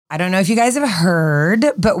I don't know if you guys have heard,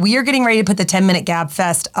 but we are getting ready to put the 10-Minute Gab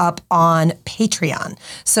Fest up on Patreon.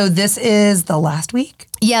 So this is the last week?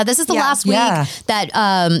 Yeah, this is the last week that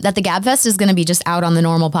the Gab Fest is going to be just out on the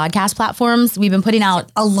normal podcast platforms. We've been putting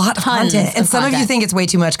out a lot of content. And some of you think it's way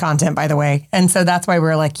too much content, by the way. And so that's why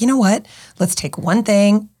we're like, you know what? Let's take one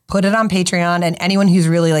thing, put it on Patreon, and anyone who's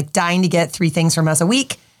really like dying to get 3 things from us a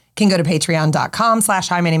week can go to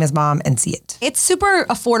patreon.com/hi my name is mom and see it. It's super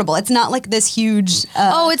affordable. It's not like this huge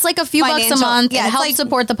it's like a few bucks a month. Yeah, it helps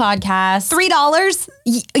support the podcast. $3.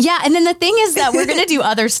 Yeah, and then the thing is that we're going to do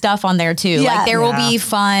other stuff on there too. Yeah. Like there will be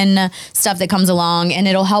fun stuff that comes along and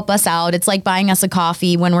it'll help us out. It's like buying us a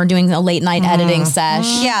coffee when we're doing a late night editing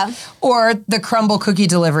sesh. Yeah. Or the crumble cookie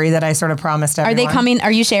delivery that I sort of promised everyone. Are they coming?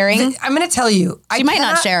 Are you sharing? I'm going to tell you. She might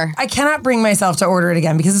not share. I cannot bring myself to order it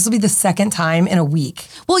again because this will be the second time in a week.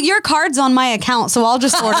 Well, your card's on my account, so I'll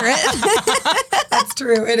just order it. That's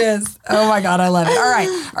true. It is. Oh my God, I love it. All right.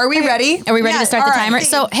 Are we ready? Are we ready to start the timer?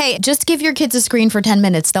 So, hey, just give your kids a screen for 10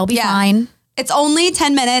 minutes. They'll be fine. It's only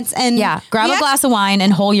 10 minutes. And grab a glass of wine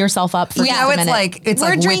and hole yourself up for 10 minutes. It's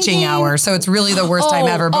like witching hour, so it's really the worst time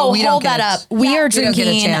ever, but we don't hold that up. We are drinking. We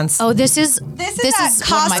don't get a chance. Oh, this is at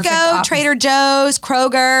Costco, Trader Joe's,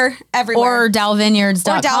 Kroger, everywhere. Or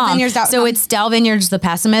DalVineyards.com. Or DalVineyards.com. So it's Dal Vineyards The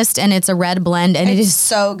Pessimist, and it's a red blend, and it is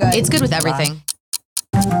so good. It's good with everything.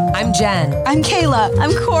 I'm Jen. I'm Kayla.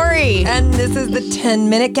 I'm Corey. And this is the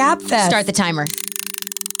 10-Minute Gab Fest. Start the timer.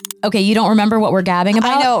 Okay, you don't remember what we're gabbing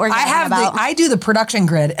about? I know what we're gabbing about. I do the production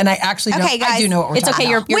grid, and I actually don't. Guys, I do know what we're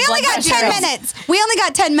talking about. We only got 10 minutes. We only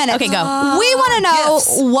got 10 minutes. Okay, go. We want to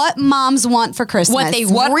know what moms want for Christmas. What they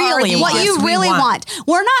really want. What you really want.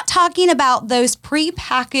 We're not talking about those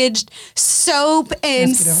pre-packaged soap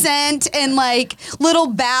and scent and like little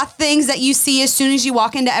bath things that you see as soon as you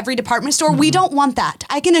walk into every department store. We don't want that.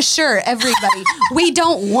 I can assure everybody, we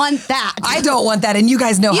don't want that. I don't want that, and you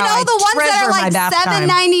guys know how I the ones that are like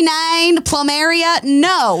 $7.99 Plumeria.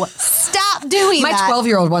 No, stop doing that. My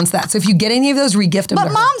 12-year-old wants that. So if you get any of those, regift them.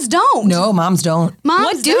 But moms don't. No, moms don't.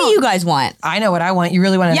 What do you guys want? I know what I want. You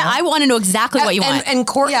really want to know? Yeah, I want to know exactly what you want. And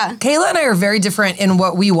Kayla and I are very different in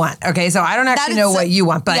what we want. Okay, so I don't actually know what you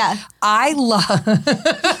want, but I love.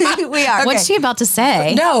 We are. Okay. What's she about to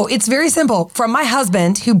say? No, it's very simple. From my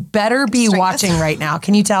husband, who better be watching right now.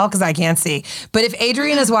 Can you tell? Because I can't see. But if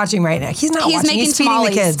Adrian is watching right now, he's not watching. He's feeding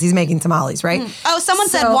the kids. He's making tamales, right? Oh, someone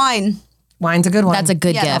said wine. Wine's a good one. That's a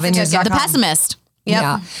good gift. The Pessimist. Yep.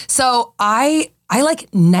 Yeah. So I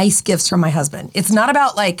like nice gifts from my husband. It's not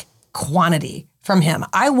about like quantity from him.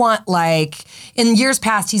 I want like, in years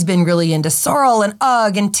past, he's been really into Sorrel and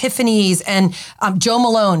UGG and Tiffany's, and Jo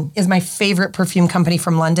Malone is my favorite perfume company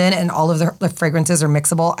from London, and all of the fragrances are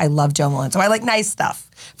mixable. I love Jo Malone. So I like nice stuff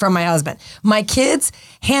from my husband. My kids,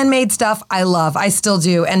 handmade stuff, I love. I still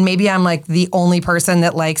do. And maybe I'm like the only person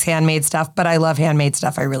that likes handmade stuff, but I love handmade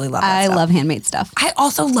stuff. I really love that stuff. I love handmade stuff. I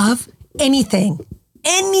also love anything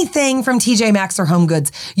from TJ Maxx or Home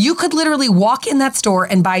Goods. You could literally walk in that store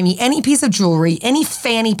and buy me any piece of jewelry, any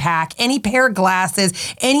fanny pack, any pair of glasses,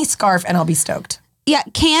 any scarf, and I'll be stoked. Yeah,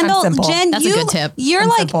 candle. Jen, that's a good tip. You're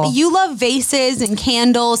you love vases and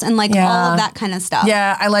candles and like all of that kind of stuff.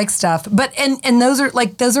 Yeah, I like stuff. But and those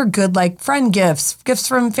are good like friend gifts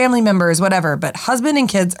from family members, whatever. But husband and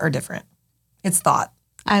kids are different. It's thought.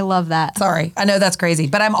 I love that. Sorry, I know that's crazy,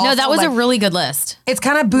 but I'm also no. That was a really good list. It's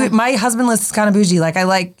kind of my husband list is kind of bougie. Like I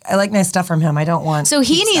like nice stuff from him. I don't want. So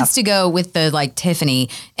he needs to go with the like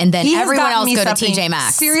Tiffany, and then everyone else go to TJ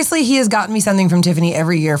Maxx. Seriously, he has gotten me something from Tiffany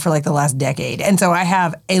every year for like the last decade, and so I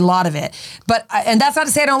have a lot of it. But and that's not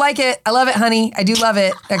to say I don't like it. I love it, honey. I do love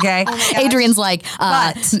it. Okay. Adrian's like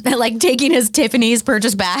like taking his Tiffany's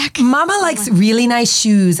purchase back. Mama likes really nice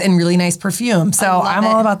shoes and really nice perfume, so I'm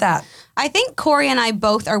all about that. I think Corey and I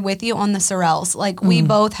both are with you on the Sorels. Like we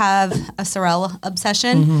both have a Sorel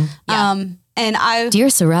obsession. Mm-hmm. Yeah. And Dear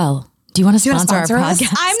Sorel, do you want to sponsor our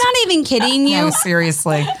podcast? I'm not even kidding you. No,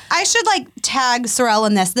 seriously. I should like tag Sorel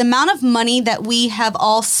in this. The amount of money that we have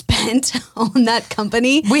all spent on that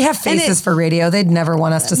company. We have faces for radio. They'd never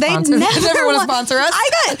want us to sponsor. They'd never want to sponsor us.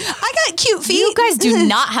 I got cute feet. You guys do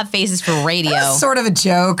not have faces for radio. That's sort of a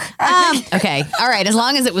joke. Okay. All right. As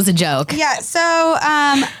long as it was a joke. Yeah. So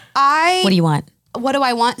what do you want? What do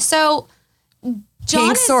I want? So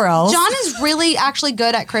John is really actually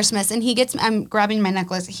good at Christmas, and I'm grabbing my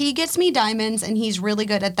necklace. He gets me diamonds, and he's really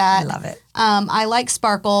good at that. I love it. I like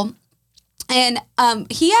sparkle. And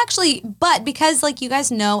he actually, but because like you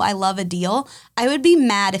guys know I love a deal, I would be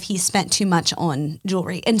mad if he spent too much on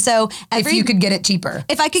jewelry. And so if you could get it cheaper.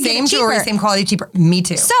 If I could get it cheaper. Same jewelry, same quality, cheaper. Me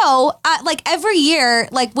too. So like every year,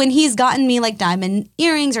 like when he's gotten me like diamond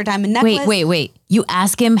earrings or diamond necklace. Wait. You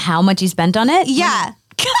ask him how much he spent on it? Yeah.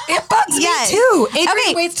 It bugs me too.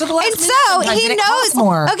 Adrian waits till the last minute sometimes, and it costs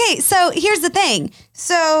more. Okay, so here's the thing.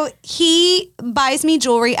 So he buys me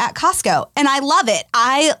jewelry at Costco, and I love it.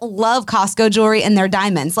 I love Costco jewelry and their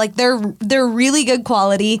diamonds. Like they're really good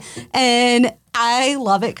quality, and I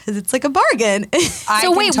love it because it's like a bargain.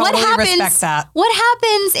 So wait, what happens? What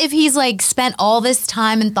happens if he's like spent all this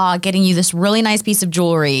time and thought getting you this really nice piece of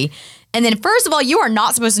jewelry, and then first of all, you are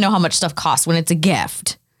not supposed to know how much stuff costs when it's a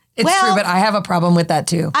gift. It's true, but I have a problem with that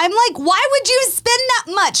too. I'm like, why would you spend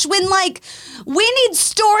that much when like we need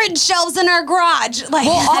storage shelves in our garage? Like,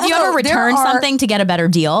 Have you ever returned something to get a better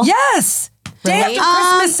deal? Yes. Day after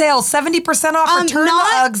Christmas sale, 70% off. Return the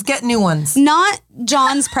Uggs, get new ones. Not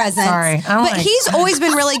John's presents. Sorry, but he's always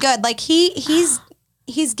been really good. Like he's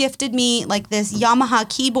gifted me like this Yamaha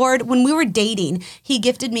keyboard. When we were dating, he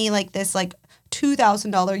gifted me like this like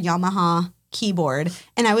 $2,000 Yamaha keyboard,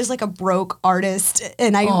 and I was like a broke artist,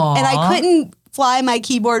 and I couldn't fly my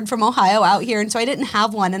keyboard from Ohio out here, and so I didn't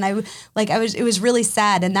have one, and it was really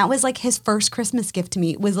sad, and that was like his first Christmas gift to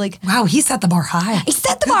me. Was like, wow, he set the bar high. He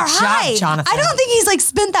set the bar high. Jonathan. I don't think he's like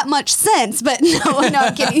spent that much since, but no,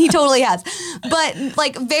 I'm kidding. He totally has, but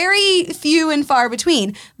like very few and far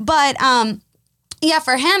between. But yeah,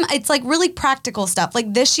 for him, it's like really practical stuff.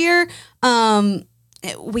 Like this year,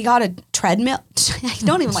 we got a treadmill. I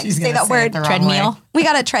don't even like to say that word. Treadmill. We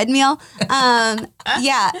got a treadmill.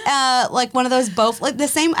 Like one of those both like the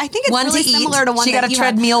same. I think it's one really to similar eat. to one She that got a you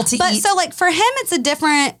treadmill have. to But eat. so like for him, it's a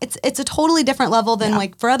different. It's a totally different level than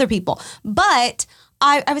like for other people. But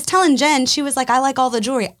I was telling Jen, she was like, I like all the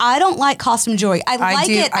jewelry. I don't like costume jewelry. I like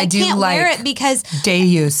it. I can't wear it because day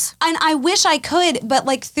use. And I wish I could, but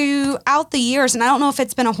like throughout the years, and I don't know if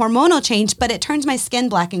it's been a hormonal change, but it turns my skin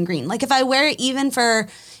black and green. Like if I wear it even for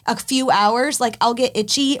a few hours, like I'll get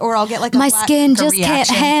itchy or I'll get like my skin just can't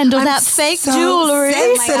handle that fake jewelry.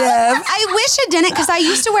 Sensitive. I wish it didn't, because I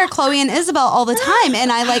used to wear Chloe and Isabel all the time,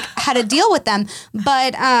 and I like had to deal with them.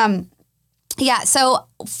 But yeah, so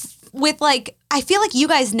with like, I feel like you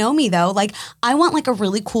guys know me though. Like I want like a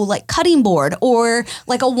really cool like cutting board or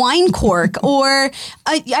like a wine cork or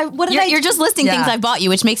You're just listing things I've bought you,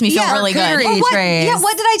 which makes me feel really good. What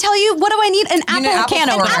did I tell you? What do I need? An apple can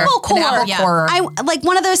opener. An apple core. An apple core. I like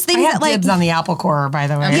one of those things I have that like dibs on the apple core, by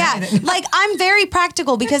the way. Yeah, like I'm very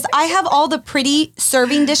practical because I have all the pretty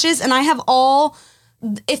serving dishes, and I have all.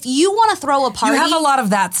 If you want to throw a party, You have a lot of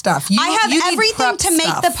that stuff. I have everything to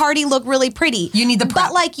make the party look really pretty. You need the prep.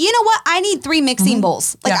 But like, you know what? I need 3 mixing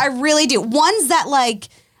bowls. Like I really do. Ones that like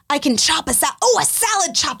I can chop a salad. Oh, a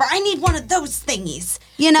salad chopper. I need one of those thingies.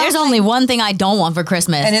 You know, there's only one thing I don't want for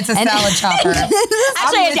Christmas, and it's a salad chopper.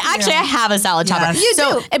 Actually, I have a salad chopper. Yes.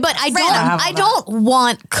 You do, but I don't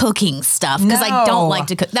want cooking stuff because I don't like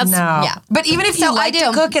to cook. But even if you like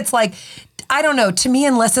to cook, it's like, I don't know, to me,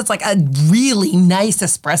 unless it's like a really nice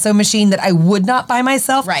espresso machine that I would not buy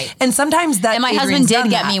myself. Right. And sometimes that. And my husband did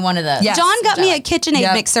get me one of those. Yes. John got me a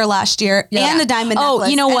KitchenAid mixer last year and a diamond necklace. Oh,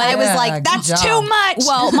 you know what? And I was like, that's too much.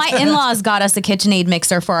 Well, my in-laws got us a KitchenAid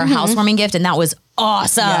mixer for our housewarming gift, and that was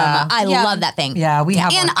awesome. Yeah. I love that thing. Yeah, we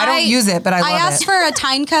have one. I don't use it, but I love it. I asked for a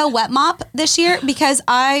Tyneco wet mop this year because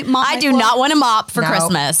I mop I do not want a mop for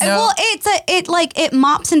Christmas. No. Well, it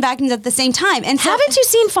mops and vacuums at the same time. And so, haven't you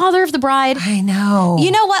seen Father of the Bride? I know.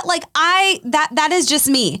 You know what? Like that is just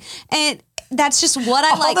me. And that's just what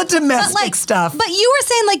I like. All the domestic stuff. But you were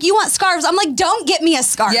saying like you want scarves. I'm like, don't get me a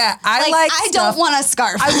scarf. Yeah, I don't want a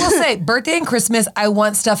scarf. I will say, birthday and Christmas, I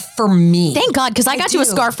want stuff for me. Thank God, because I got you a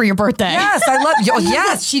scarf for your birthday. Yes, I love.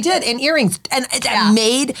 Yes, she did, and earrings, and I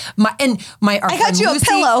made my our I got friend you a Lucy,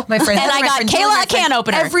 pillow. my friend, And I got Kayla a can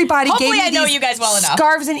opener. Everybody Hopefully gave me I know these you guys well enough.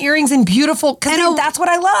 scarves and earrings and beautiful. Because that's what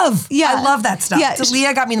I love. Yeah. I love that stuff. Yeah. So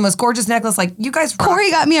Leah got me the most gorgeous necklace. Like, you guys.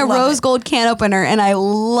 Corey got me a Love rose it. gold can opener, and I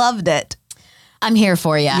loved it. I'm here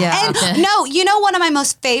for you. Yeah. And no, you know, one of my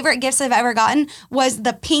most favorite gifts I've ever gotten was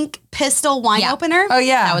the pink pistol wine opener. Oh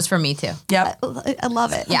yeah, That was for me too. Yep. I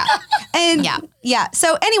love it. Yeah. And Yeah.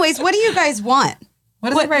 So anyways, what do you guys want? What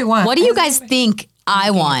does everybody want? What do you guys think I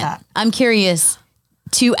want? that? I'm curious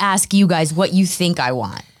to ask you guys what you think I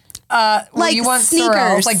want. Well, Like you want sneakers.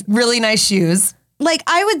 Sorrels, like really nice shoes. Like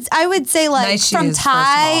I would say like Nice from shoes,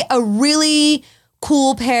 Ty, first of a really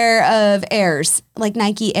cool pair of Airs, like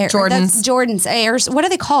Nike Air. Jordans. That's Jordans Airs. What are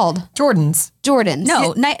they called? Jordans. Jordans.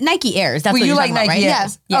 No, Nike Airs. That's Well, what you you're like talking Nike about, right?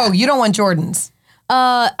 Airs. Oh, you don't want Jordans.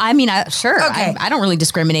 I mean, sure. Okay. I don't really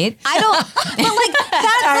discriminate. I don't, but like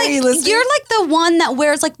that's Tyree, like you're like the one that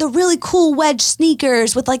wears like the really cool wedge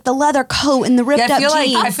sneakers with like the leather coat and the ripped Yeah, up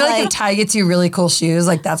jeans. I feel like if Ty gets you really cool shoes,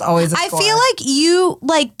 like that's always a I score. feel like you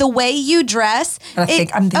like the way you dress. I'm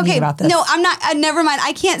thinking about this. No, I'm not. Never mind.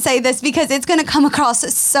 I can't say this because it's going to come across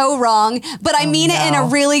so wrong. But I mean it in a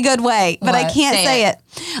really good way. But I What? can't say it.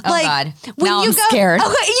 Oh, Like God. when Now you I'm go, scared. Okay, you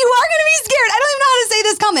are going to be scared. I don't even know how to say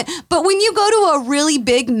this comment. But when you go to a really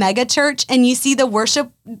big mega church and you see the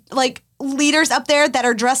worship like leaders up there that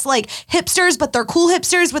are dressed like hipsters, but they're cool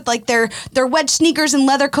hipsters with like their wedge sneakers and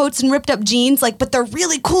leather coats and ripped up jeans, like, but they're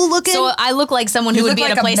really cool looking. So I look like someone who would be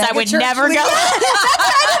look at like a place I would mega church never go. leader.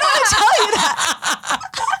 I didn't want to tell you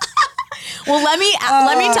that. Well,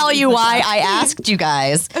 let me tell you why I asked you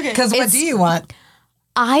guys. Because what do you want?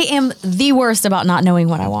 I am the worst about not knowing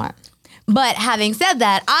what I want. But having said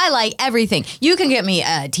that, I like everything. You can get me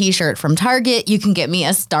a t-shirt from Target. You can get me a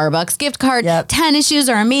Starbucks gift card. Yep. Tennis shoes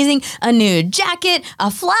are amazing. A new jacket, a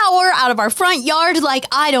flower out of our front yard. Like,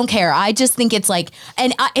 I don't care. I just think it's like,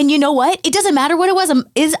 and you know what? It doesn't matter what it was. I'm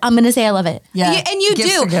going to say I love it. Yeah. And you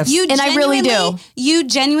Gifts do. are gifts. You And I really genuinely- do. You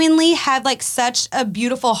genuinely have like such a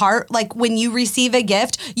beautiful heart. Like when you receive a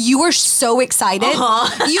gift, you were so excited. You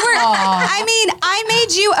were, I mean, I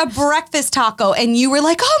made you a breakfast taco and you were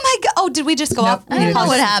like, oh my God. Oh, did we just go off? I don't know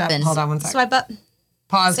what happens. Hold on one second. Swipe up.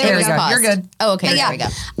 Pause. There There we we go. go. Paused. You're good. Oh, okay. Yeah. There we go.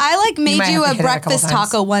 I like made might you have a to hit it a couple breakfast times.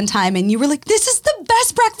 taco one time and you were like, this is the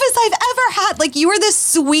best breakfast I've ever had. Like you were the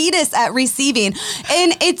sweetest at receiving.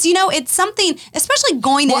 And it's, you know, it's something, especially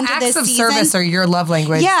going Well, into acts this of season. service are your love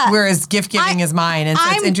language, Yeah. whereas gift giving is mine. And so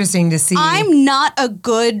it's I'm- interesting to see. I'm not a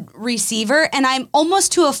good receiver, and I'm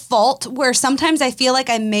almost to a fault where sometimes I feel like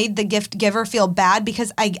I made the gift giver feel bad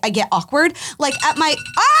because I get awkward. Like at my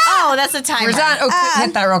Oh, that's a timer. We're done. Oh,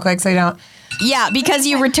 hit that real quick so you don't. Yeah, because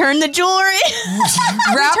you returned the jewelry.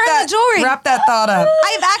 Wrap that thought up.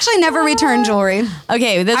 I've actually never returned jewelry.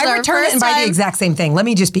 Okay, this is I our return it first and buy time. the exact same thing. Let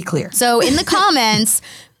me just be clear. So in the comments,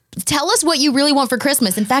 tell us what you really want for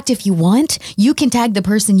Christmas. In fact, if you want, you can tag the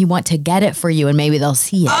person you want to get it for you and maybe they'll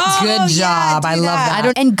see it. Good job. do I love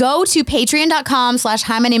that. And go to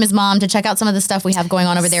patreon.com/hi my name is mom to check out some of the stuff we have going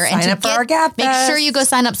on over there. And Sign to up for our Gab make Fest. sure you go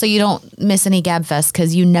sign up so you don't miss any Gab Fest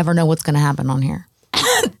because you never know what's going to happen on here.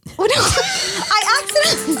 I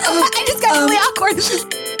accidentally. I just got really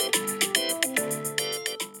awkward.